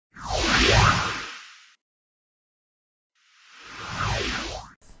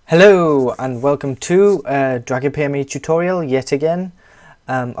Hello and welcome to Dragonpme tutorial yet again.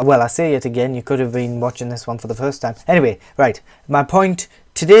 Well, I say yet again, you could have been watching this one for the first time. Anyway, right, my point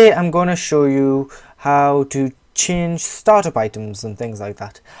today, I'm going to show you how to change startup items and things like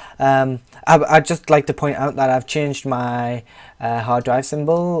that. I'd just like to point out that I've changed my hard drive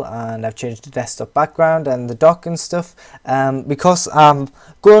symbol, and I've changed the desktop background and the dock and stuff, because I'm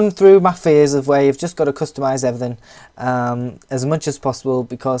going through my phase of where you've just got to customize everything as much as possible,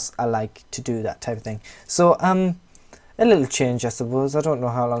 because I like to do that type of thing. So a little change, I suppose. I don't know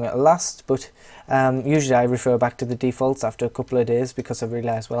how long it'll last, but usually I refer back to the defaults after a couple of days, because I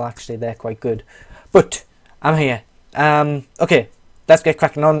realised, well, actually they're quite good. But I'm here. Okay, let's get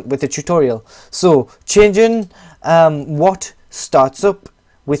cracking on with the tutorial. So changing what starts up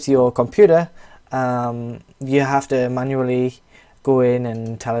with your computer, you have to manually go in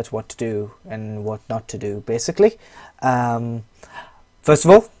and tell it what to do and what not to do, basically. First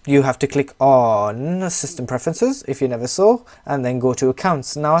of all, you have to click on System Preferences if you never saw, and then go to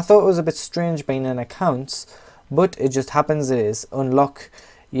Accounts. Now, I thought it was a bit strange being in Accounts, but it just happens it is. Unlock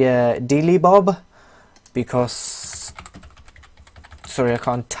your Daily Bob, because sorry, I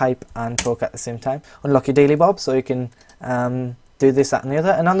can't type and talk at the same time. Unlock your Daily Bob so you can do this, that and the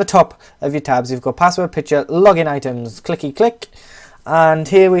other. And on the top of your tabs, you've got password, picture, login items, clicky click, and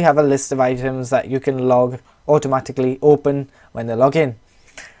here we have a list of items that you can log automatically open when they log in.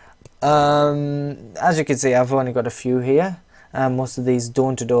 As you can see, I've only got a few here. Most of these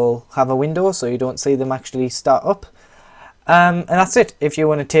don't at all have a window, so you don't see them actually start up. And that's it. If you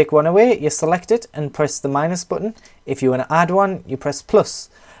want to take one away, you select it and press the minus button. If you want to add one, you press plus.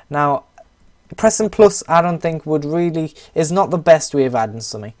 Now, pressing plus, I don't think is not the best way of adding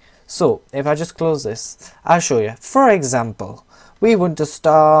something. So if I just close this, I'll show you. For example, we want to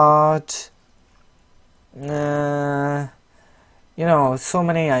start, you know, so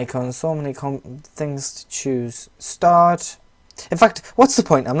many icons, so many things to choose. Start. In fact, what's the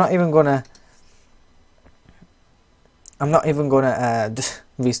point? I'm not even gonna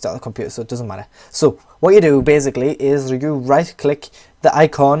restart the computer, so it doesn't matter. So what you do basically is you right click the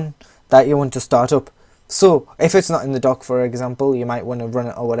icon that you want to start up. So if it's not in the dock, for example, you might want to run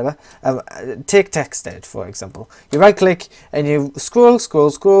it or whatever. Take text edit, for example. You right click and you scroll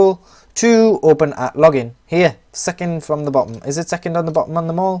to open at login. Here, second from the bottom. Is it second on the bottom on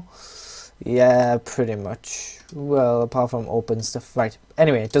them all? Yeah, pretty much. Well, apart from open stuff. Right.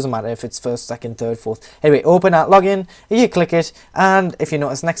 Anyway, it doesn't matter if it's first, second, third, fourth. Anyway, open at login. You click it, and if you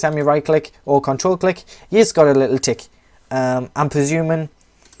notice, next time you right click or control click, you just got a little tick. I'm presuming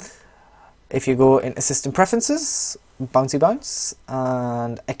if you go into System Preferences, Bouncy Bounce,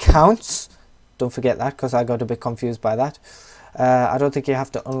 and Accounts, don't forget that, because I got a bit confused by that. I don't think you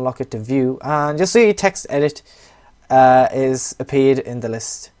have to unlock it to view, and you'll see text edit is appeared in the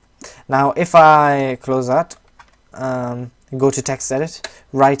list. Now, if I close that, go to text edit,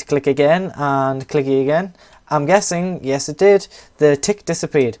 right click again and click again, I'm guessing, yes it did, the tick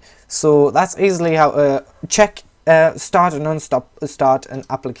disappeared. So that's easily how to check start and start an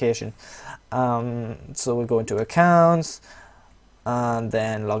application. So we go into Accounts and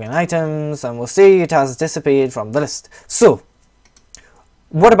then login items, and we'll see it has disappeared from the list. So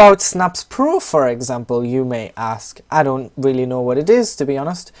what about Snaps Pro, for example, you may ask. I don't really know what it is, to be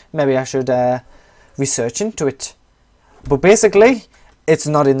honest. Maybe I should research into it. But basically, it's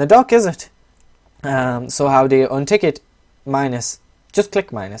not in the dock, is it? So how do you untick it? Minus. Just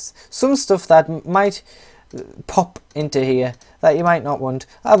click minus. Some stuff that might pop into here that you might not want.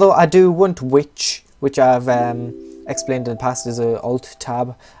 Although I do want which I've explained in the past is a Alt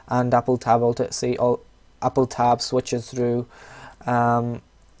Tab and Apple Tab Alt. See, Apple Tab switches through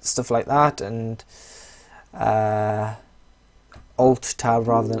stuff like that, and Alt Tab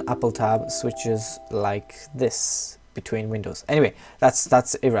rather than Apple Tab switches like this between windows. Anyway,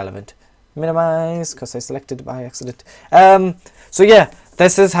 that's irrelevant. Minimize, because I selected it by accident. So yeah,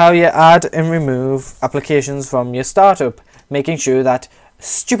 this is how you add and remove applications from your startup, making sure that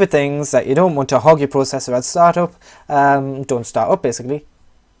stupid things that you don't want to hog your processor at startup don't start up, basically.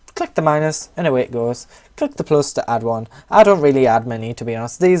 Click the minus and away it goes. Click the plus to add one. I don't really add many, to be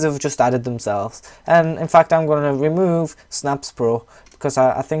honest. These have just added themselves. And in fact, I'm going to remove Snaps Pro, because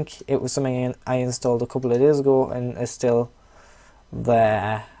I think it was something I installed a couple of days ago and is still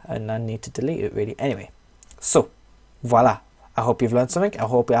there, and I need to delete it really. Anyway, so voila. I hope you've learned something. I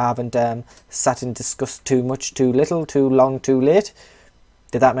hope you haven't sat and discussed too much, too little, too long, too late.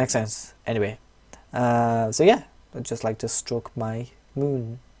 Did that make sense? Anyway, so yeah, I'd just like to stroke my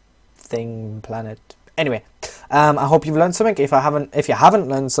moon thing, planet, Anyway, I hope you've learned something. If you haven't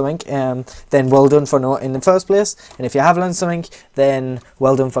learned something, then well done for knowing in the first place. And if you have learned something, then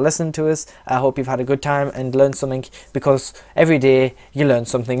well done for listening to us. I hope you've had a good time and learned something, because every day you learn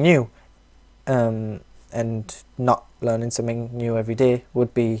something new. And not learning something new every day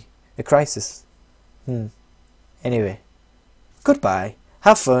would be a crisis. Anyway, goodbye.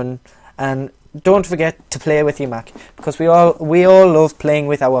 Have fun, and don't forget to play with your Mac, because we all love playing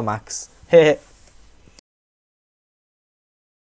with our Macs.